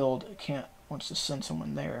someone, build, it can't, wants to send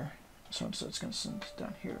someone there. So instead it's going to send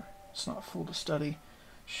down here. It's not full to study.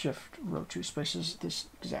 Shift row 2 spaces, this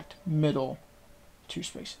exact middle 2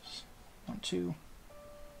 spaces. 1, 2.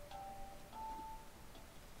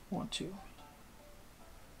 1, 2.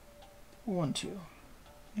 1, 2.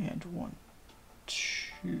 And 1,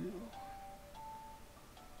 2.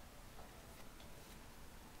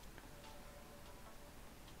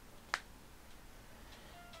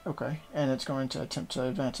 Okay, and it's going to attempt to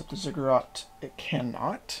advance up the ziggurat. It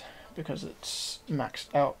cannot, because it's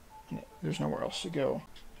maxed out and there's nowhere else to go.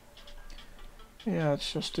 Yeah,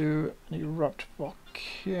 let's just do an erupt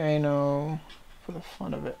volcano for the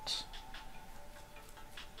fun of it.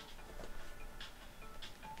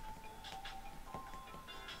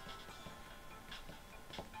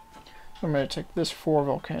 I'm going to take this 4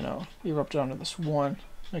 volcano, erupt it onto this 1,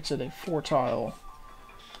 makes it a 4 tile.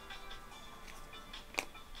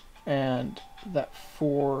 And that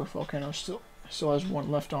 4 volcano still has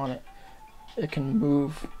 1 left on it. It can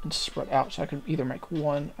move and spread out, so I could either make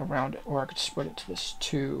 1 around it, or I could spread it to this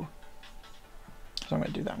 2. So I'm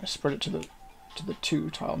going to do that. I'm going to spread it to the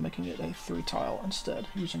 2 tile, making it a 3 tile instead,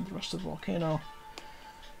 using the rest of the volcano.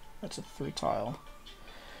 That's a 3 tile.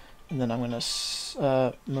 And then I'm going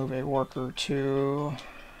to move a worker to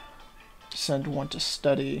send 1 to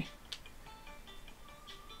study.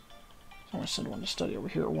 I'm going to send 1 to study over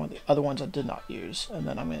here, one of the other ones I did not use, and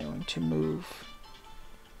then I'm going to move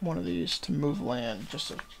one of these to move land, just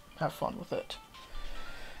to have fun with it.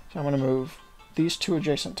 So I'm going to move these 2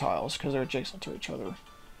 adjacent tiles, because they're adjacent to each other.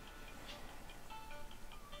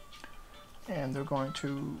 And they're going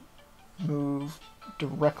to move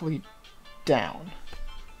directly down.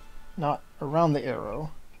 not around the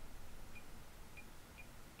arrow.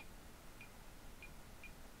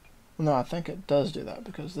 No, I think it does do that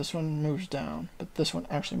because this one moves down, but this one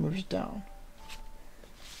actually moves down.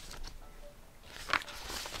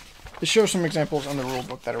 It shows some examples on the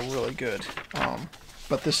rulebook that are really good,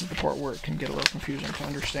 but this is the part where it can get a little confusing to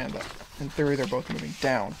understand that in theory they're both moving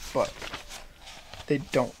down, but they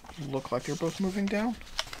don't look like they're both moving down.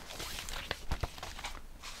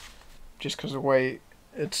 Just because the way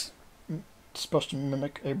it's supposed to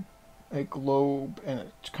mimic a globe and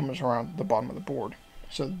it comes around the bottom of the board.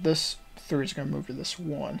 So this 3 is going to move to this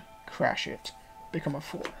 1, crash it, become a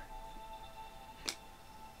 4.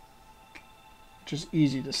 Which is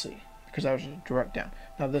easy to see because that was a direct down.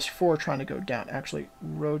 Now this 4 trying to go down actually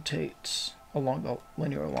rotates along the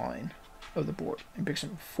linear line of the board and makes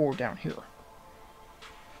it 4 down here.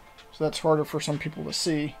 So that's harder for some people to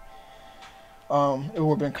see. It would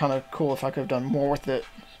have been kind of cool if I could have done more with it.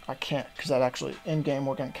 I can't because that actually in game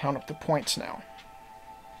we're going to count up the points now.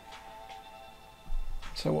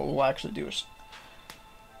 So what we'll actually do is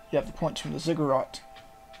you have the points from the ziggurat,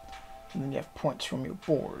 and then you have points from your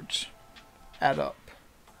boards. Add up,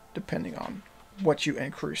 depending on what you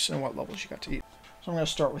increase and what levels you got to eat. So I'm going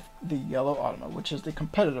to start with the yellow automa, which is the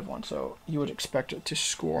competitive one, so you would expect it to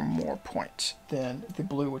score more points than the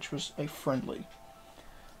blue, which was a friendly.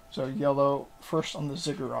 So yellow, first on the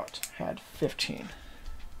ziggurat, had 15.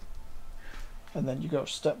 And then you go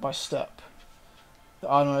step by step. The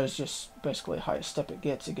automa is just basically the highest step it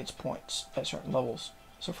gets points at certain levels.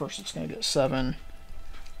 So first it's going to get 7,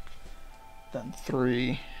 then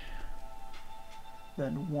 3,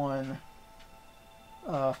 then 1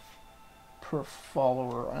 per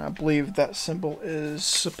follower. And I believe that symbol is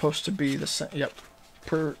supposed to be the same. Yep,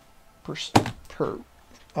 per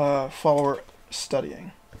follower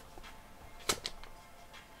studying.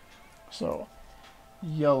 So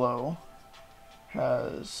yellow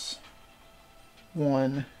has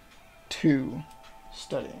 1, 2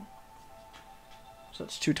 studying. So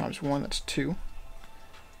that's 2 times 1, that's 2.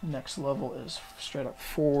 Next level is straight up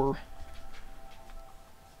 4.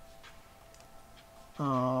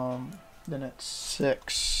 Then it's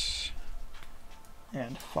 6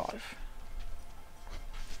 and 5.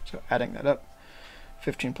 So adding that up,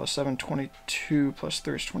 15 plus 7, 22, plus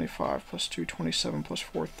 3 is 25, plus 2, 27, plus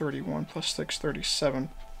 4, 31, plus 6, 37,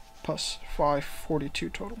 plus 5, 42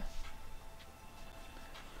 total.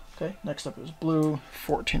 Okay, next up is blue,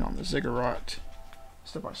 14 on the ziggurat.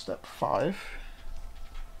 Step by step, 5,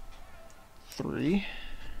 3,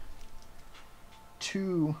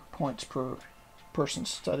 2 points per person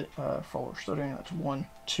follower studying. That's 1,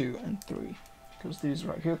 2, and 3. Because these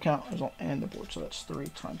right here count as on and the board, so that's 3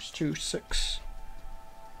 times 2, 6,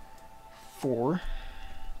 4,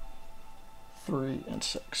 3, and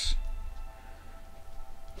 6.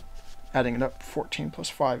 Adding it up, 14 plus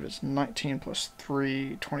 5 is 19, plus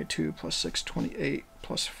 3, 22, plus 6, 28,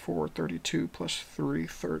 plus 4, 32, plus 3,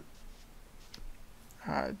 30.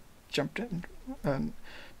 I jumped in.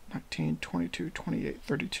 19, 22, 28,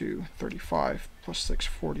 32, 35, plus 6,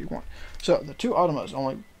 41. So the two automas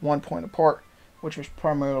only 1 point apart, which was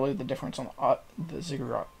primarily the difference on the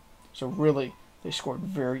ziggurat. So really, they scored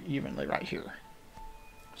very evenly right here.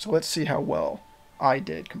 So let's see how well I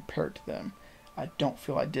did compared to them. I don't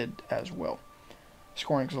feel I did as well.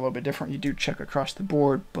 Scoring is a little bit different. You do check across the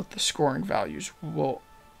board, but the scoring values will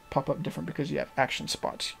pop up different because you have action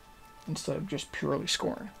spots instead of just purely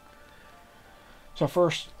scoring. So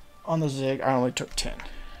first, on the zig, I only took 10.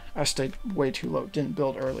 I stayed way too low. Didn't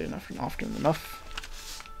build early enough and often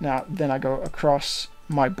enough. Now, then I go across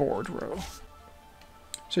my board row.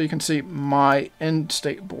 So you can see my end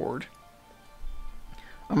state board.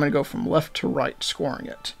 I'm going to go from left to right scoring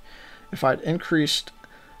it. If I'd increased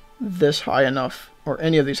this high enough, or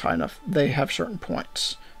any of these high enough, they have certain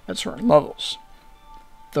points at certain levels.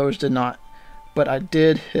 Those did not. But I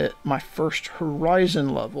did hit my first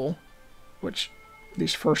horizon level, which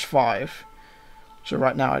these first 5. So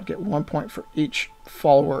right now I'd get 1 point for each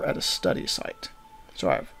follower at a study site. So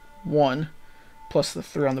I have 1 plus the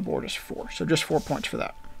 3 on the board is 4. So just 4 points for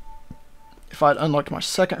that. If I'd unlocked my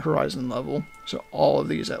second horizon level, so all of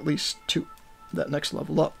these at least 2, that next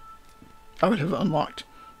level up, I would have unlocked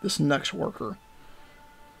this next worker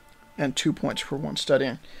and 2 points for 1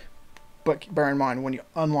 studying. But bear in mind, when you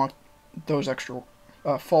unlock those extra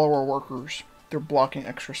follower workers, they're blocking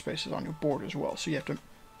extra spaces on your board as well. So you have to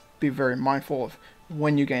be very mindful of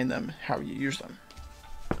when you gain them, how you use them.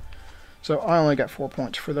 So I only got 4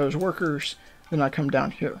 points for those workers. Then I come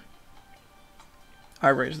down here. I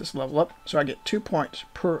raise this level up, so I get 2 points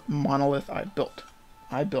per monolith I built.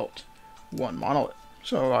 I built 1 monolith,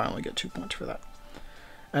 so I only get 2 points for that.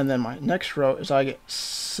 And then my next row is I get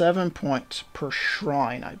 7 points per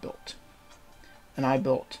shrine I built. And I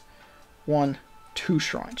built 2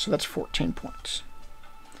 shrines, so that's 14 points.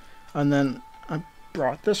 And then I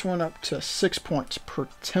brought this one up to 6 points per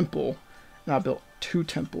temple, and I built 2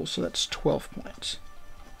 temples, so that's 12 points.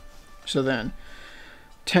 So then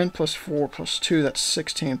 10 plus 4 plus 2, that's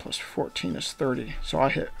 16, plus 14 is 30. So I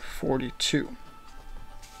hit 42.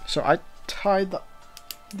 So I tied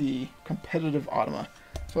the competitive automa.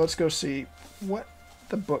 So let's go see what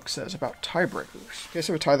the book says about tiebreakers. Okay,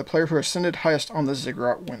 so we tie, the player who ascended highest on the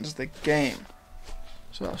ziggurat wins the game.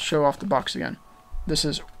 So I'll show off the box again. This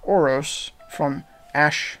is Oros from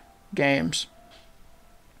Aesc Games.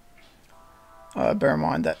 Bear in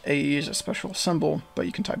mind that AE is a special symbol, but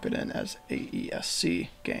you can type it in as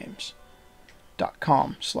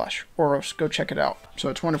aescgames.com/Oros. Go check it out. So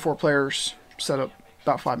it's 1 to 4 players, set up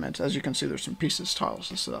about 5 minutes. As you can see, there's some pieces, tiles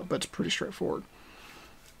to set up, but it's pretty straightforward.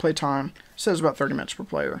 Play time says about 30 minutes per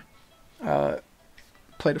player.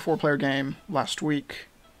 Played a 4-player game last week.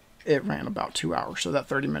 It ran about 2 hours, so that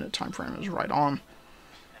 30-minute time frame is right on.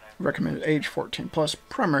 Recommended age 14 plus.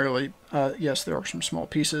 Primarily, yes, there are some small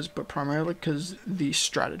pieces, but primarily because the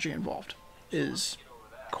strategy involved is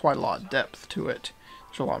quite a lot of depth to it.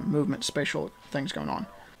 There's a lot of movement, spatial things going on.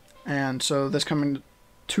 And so this coming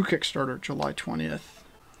to Kickstarter July 20th.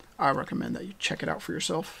 I recommend that you check it out for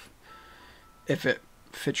yourself. If it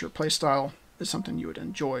fits your playstyle, is something you would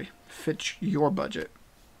enjoy, fits your budget,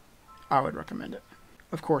 I would recommend it.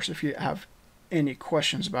 Of course, if you have any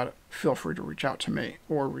questions about it, feel free to reach out to me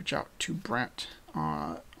or reach out to Brant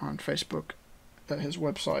on Facebook at his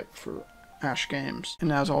website for Aesc Games.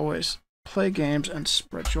 And as always, play games and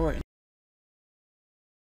spread joy.